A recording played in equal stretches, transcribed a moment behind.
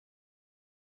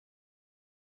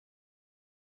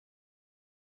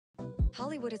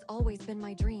Hollywood has always been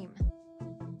my dream.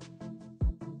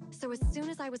 So as soon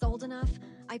as I was old enough,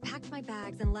 I packed my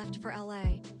bags and left for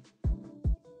LA.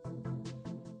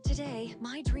 Today,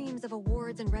 my dreams of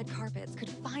awards and red carpets could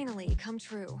finally come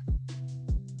true.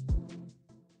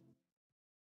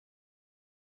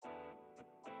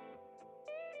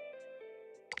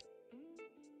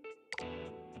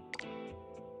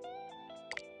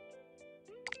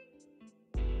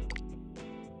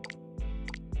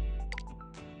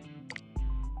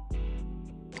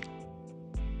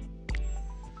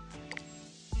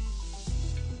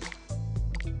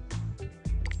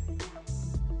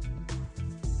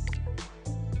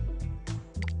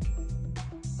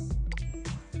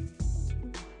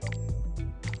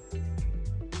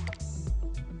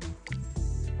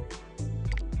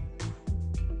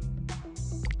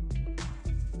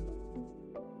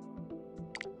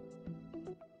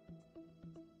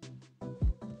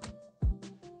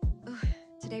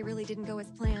 Today really didn't go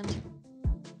as planned.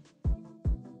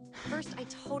 First, I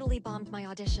totally bombed my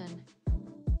audition.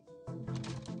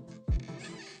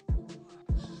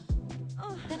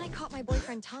 Then I caught my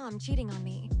boyfriend Tom cheating on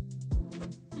me.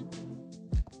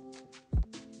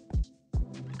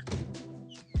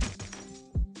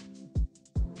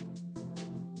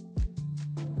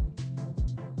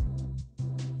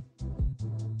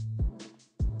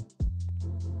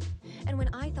 And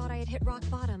when I thought I had hit rock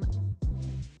bottom,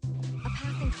 a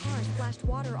passing car splashed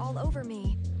water all over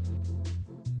me.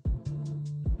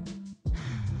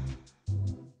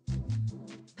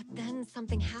 But then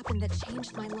something happened that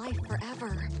changed my life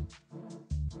forever.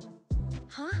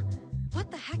 Huh? What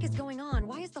the heck is going on?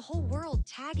 Why is the whole world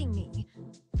tagging me?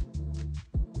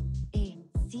 A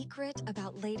secret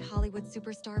about late Hollywood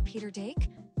superstar Peter Dake?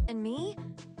 And me?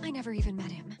 I never even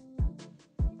met him.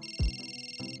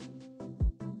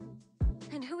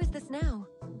 And who is this now?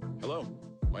 Hello.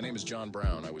 My name is John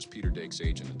Brown. I was Peter Dake's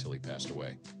agent until he passed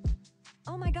away.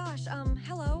 Oh my gosh,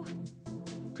 hello?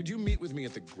 Could you meet with me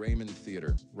at the Grayman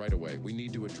Theater right away? We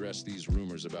need to address these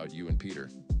rumors about you and Peter.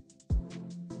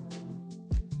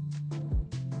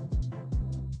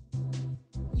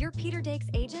 You're Peter Dake's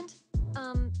agent?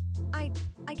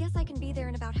 I guess I can be there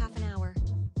in about half an hour.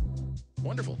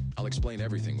 Wonderful. I'll explain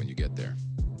everything when you get there.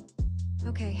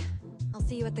 Okay, I'll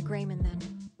see you at the Grayman then.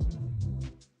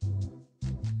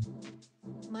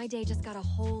 My day just got a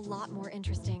whole lot more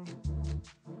interesting.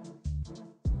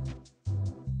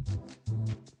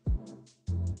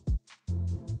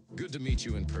 Good to meet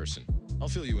you in person. I'll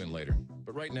fill you in later,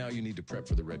 but right now you need to prep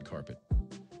for the red carpet.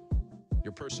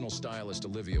 Your personal stylist,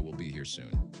 Olivia, will be here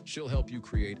soon. She'll help you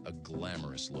create a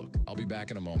glamorous look. I'll be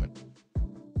back in a moment.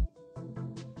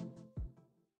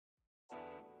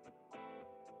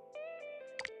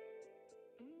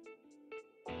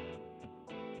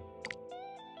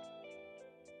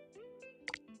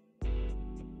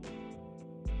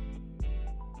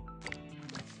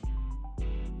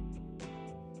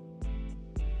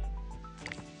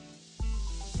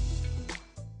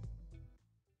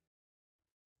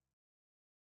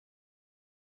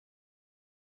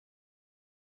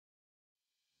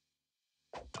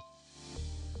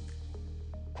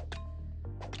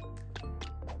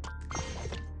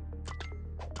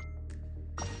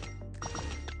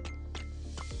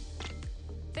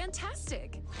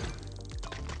 Fantastic!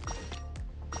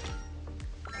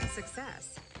 A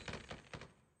success.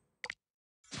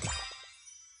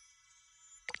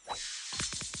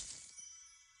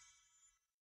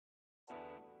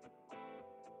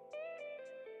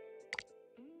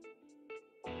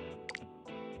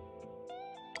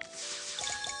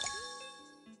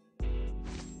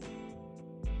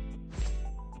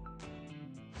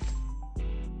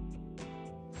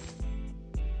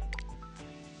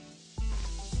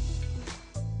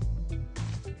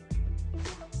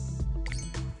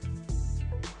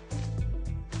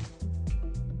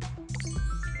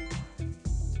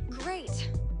 Great!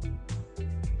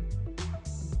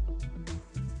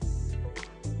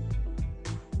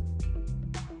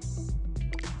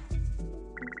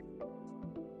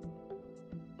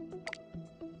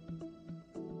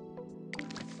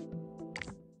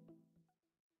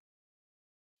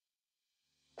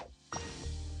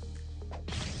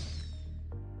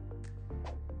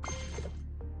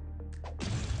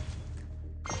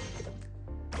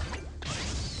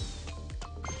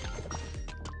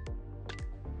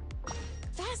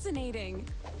 Fascinating!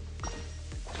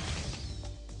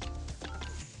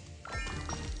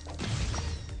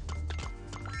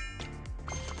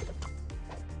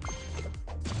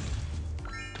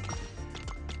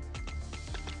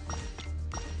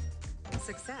 A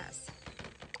success.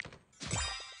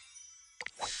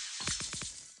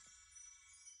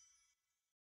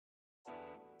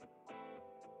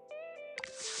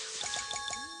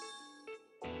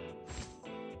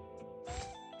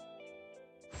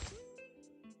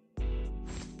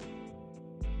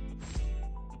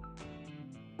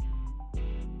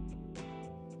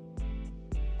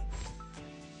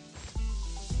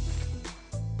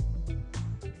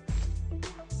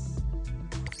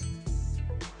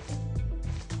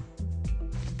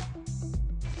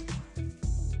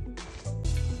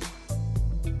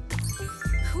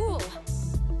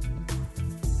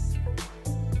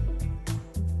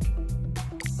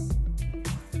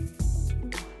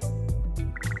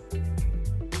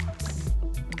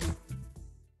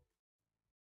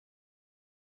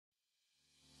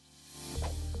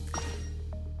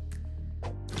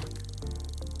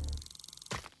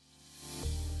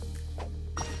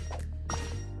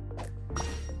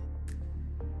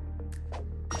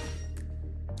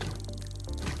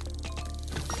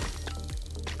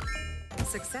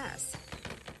 Success.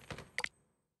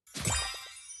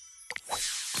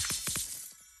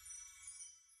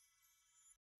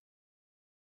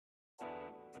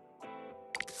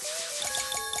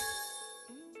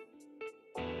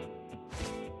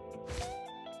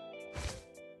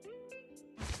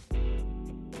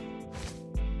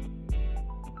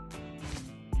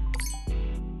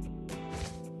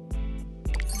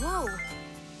 Whoa!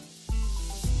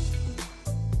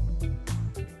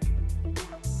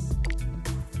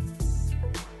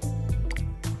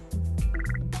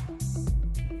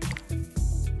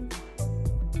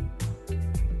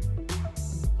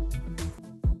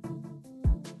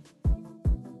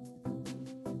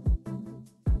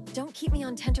 Don't keep me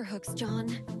on tenterhooks, John.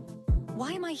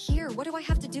 Why am I here? What do I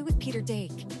have to do with Peter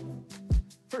Dake?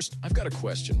 First, I've got a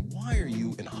question. Why are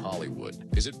you in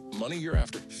Hollywood? Is it money you're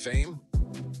after? Fame?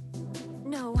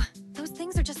 No, those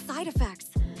things are just side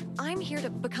effects. I'm here to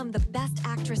become the best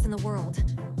actress in the world.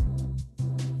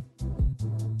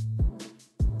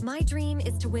 My dream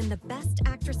is to win the Best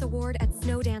Actress Award at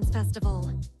Snowdance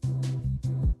Festival.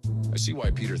 I see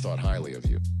why Peter thought highly of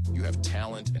you. You have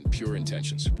talent and pure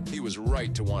intentions. He was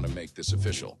right to want to make this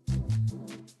official.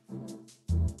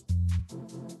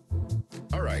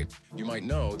 All right, you might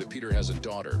know that Peter has a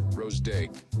daughter, Rose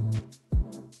Dake.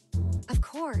 Of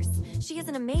course, she is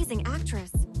an amazing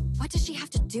actress. What does she have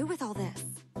to do with all this?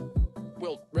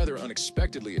 Well, rather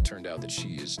unexpectedly, it turned out that she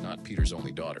is not Peter's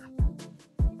only daughter.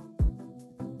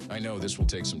 I know this will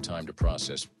take some time to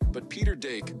process, but Peter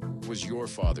Dake was your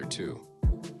father, too.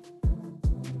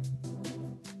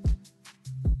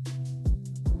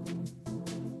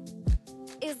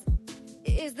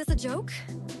 Is this a joke?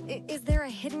 Is there a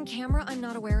hidden camera I'm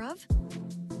not aware of?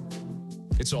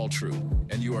 It's all true,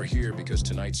 and you are here because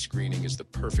tonight's screening is the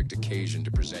perfect occasion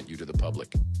to present you to the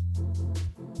public.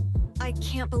 I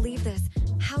can't believe this.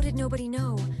 How did nobody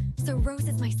know? So Rose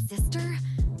is my sister?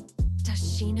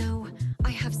 Does she know?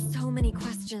 I have so many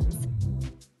questions.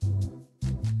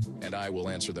 And I will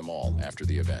answer them all after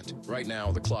the event. Right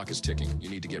now, the clock is ticking. You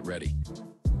need to get ready.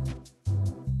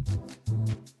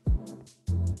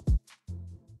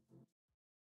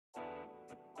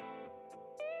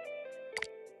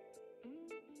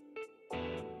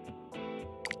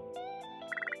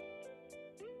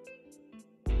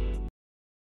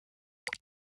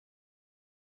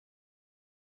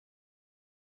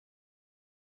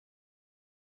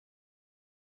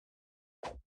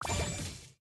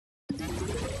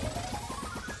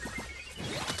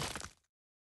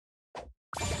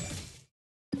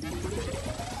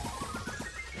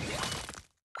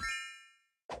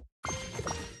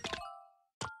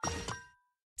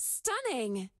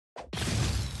 Stunning!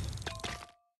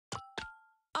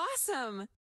 Awesome!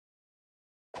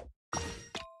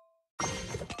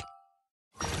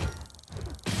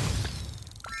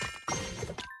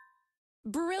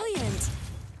 Brilliant!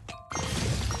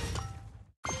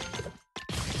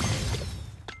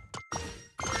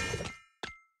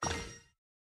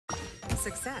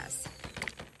 Success.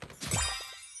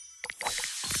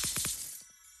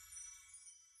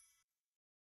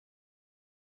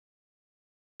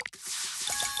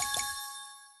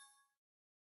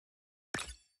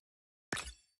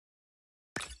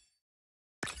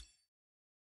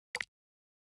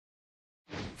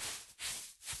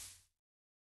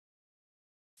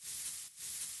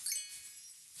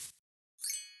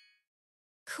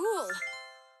 Cool.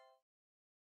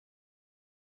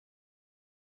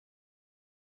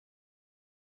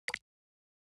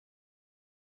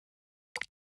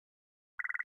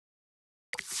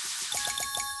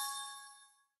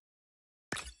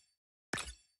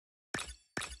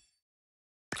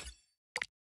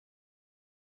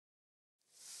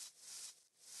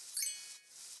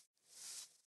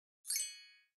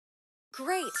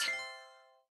 Great.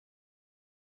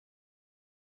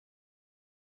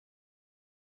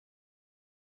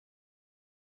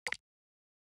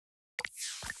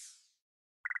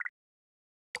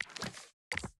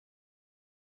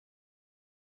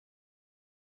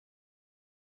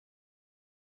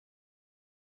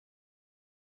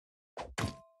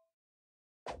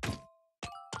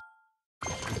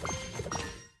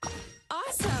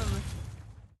 Awesome!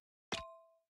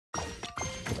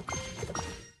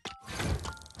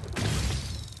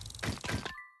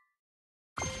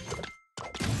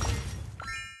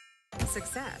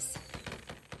 Success.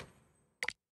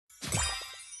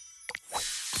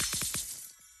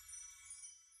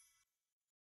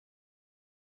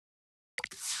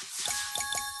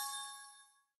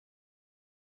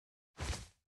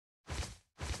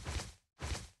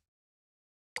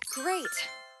 Great.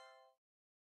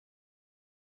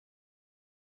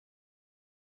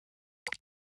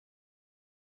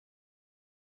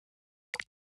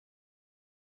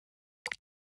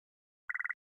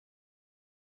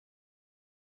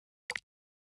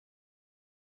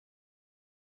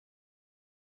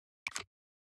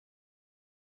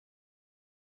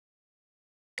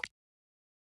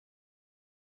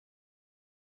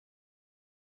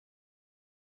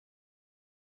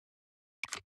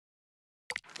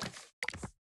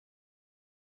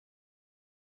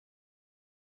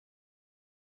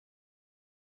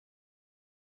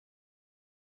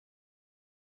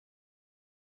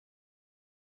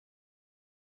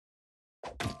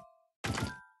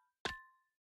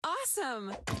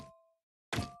 Awesome!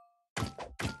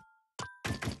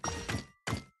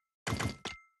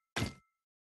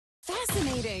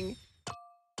 Fascinating!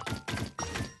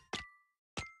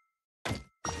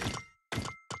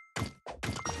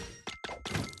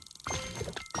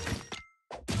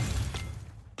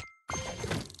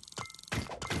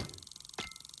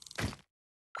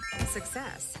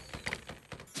 Success.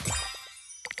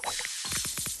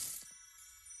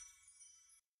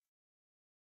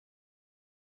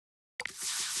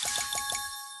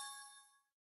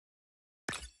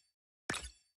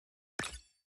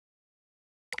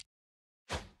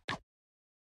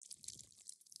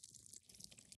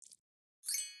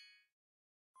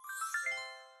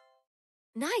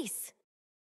 Nice!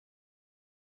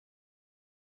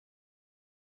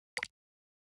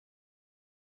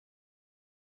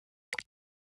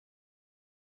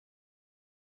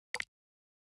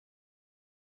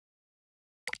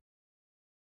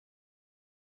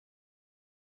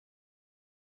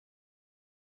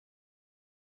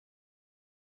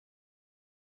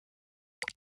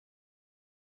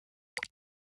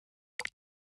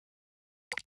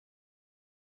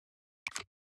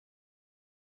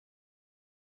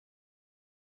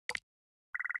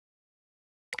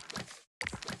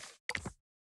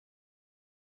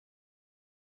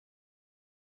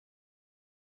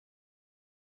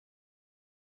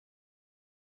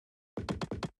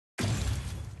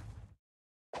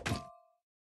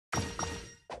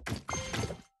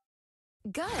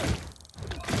 Good!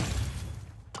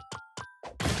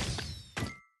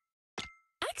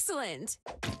 Excellent!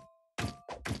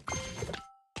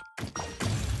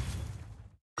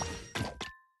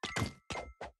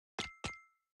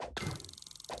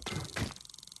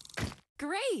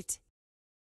 Great!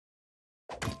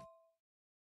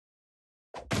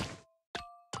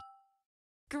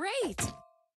 Great!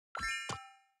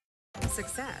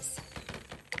 Success.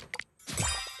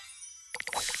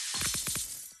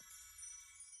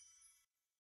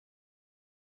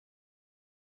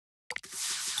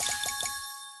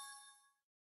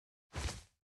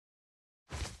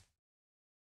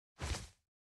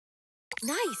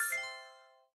 Nice!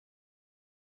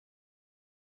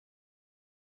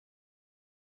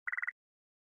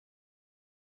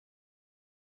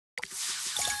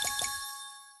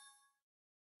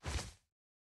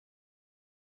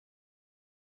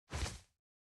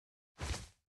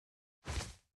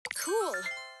 Cool!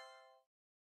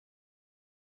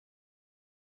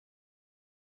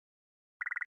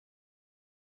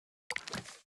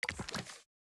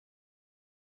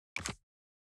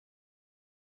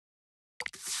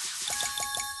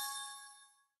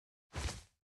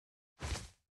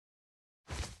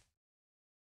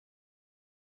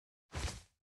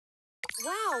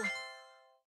 Wow!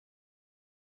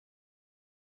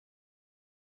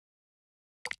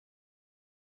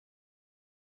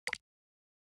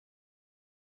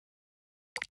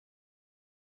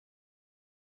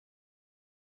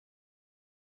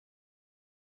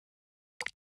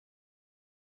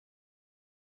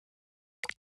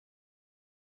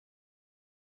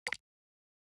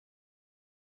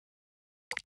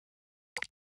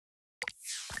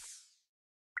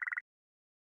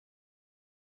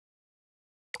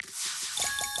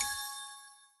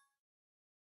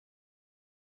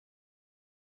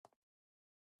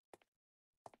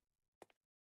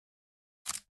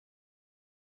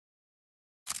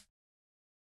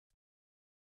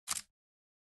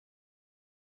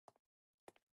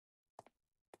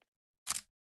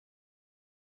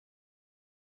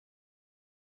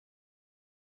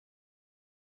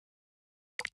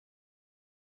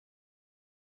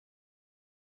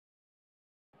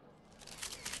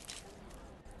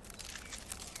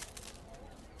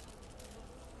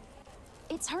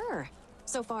 It's her.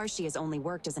 So far, she has only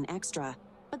worked as an extra,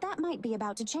 but that might be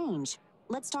about to change.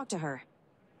 Let's talk to her.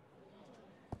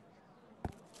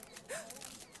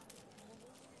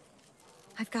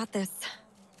 I've got this.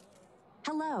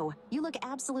 Hello. You look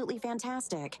absolutely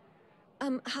fantastic.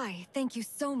 Hi. Thank you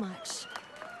so much.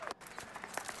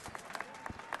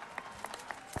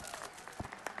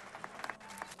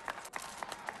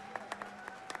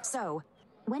 So,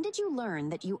 when did you learn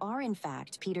that you are in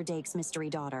fact Peter Dake's mystery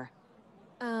daughter?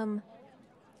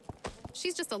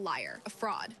 She's just a liar, a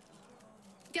fraud.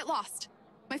 Get lost.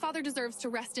 My father deserves to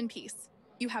rest in peace.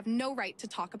 You have no right to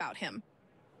talk about him.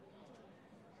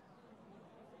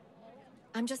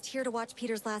 I'm just here to watch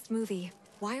Peter's last movie.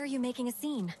 Why are you making a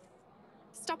scene?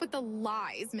 Stop with the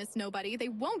lies, Miss Nobody. They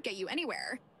won't get you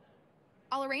anywhere.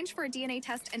 I'll arrange for a DNA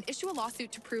test and issue a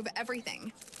lawsuit to prove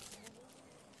everything.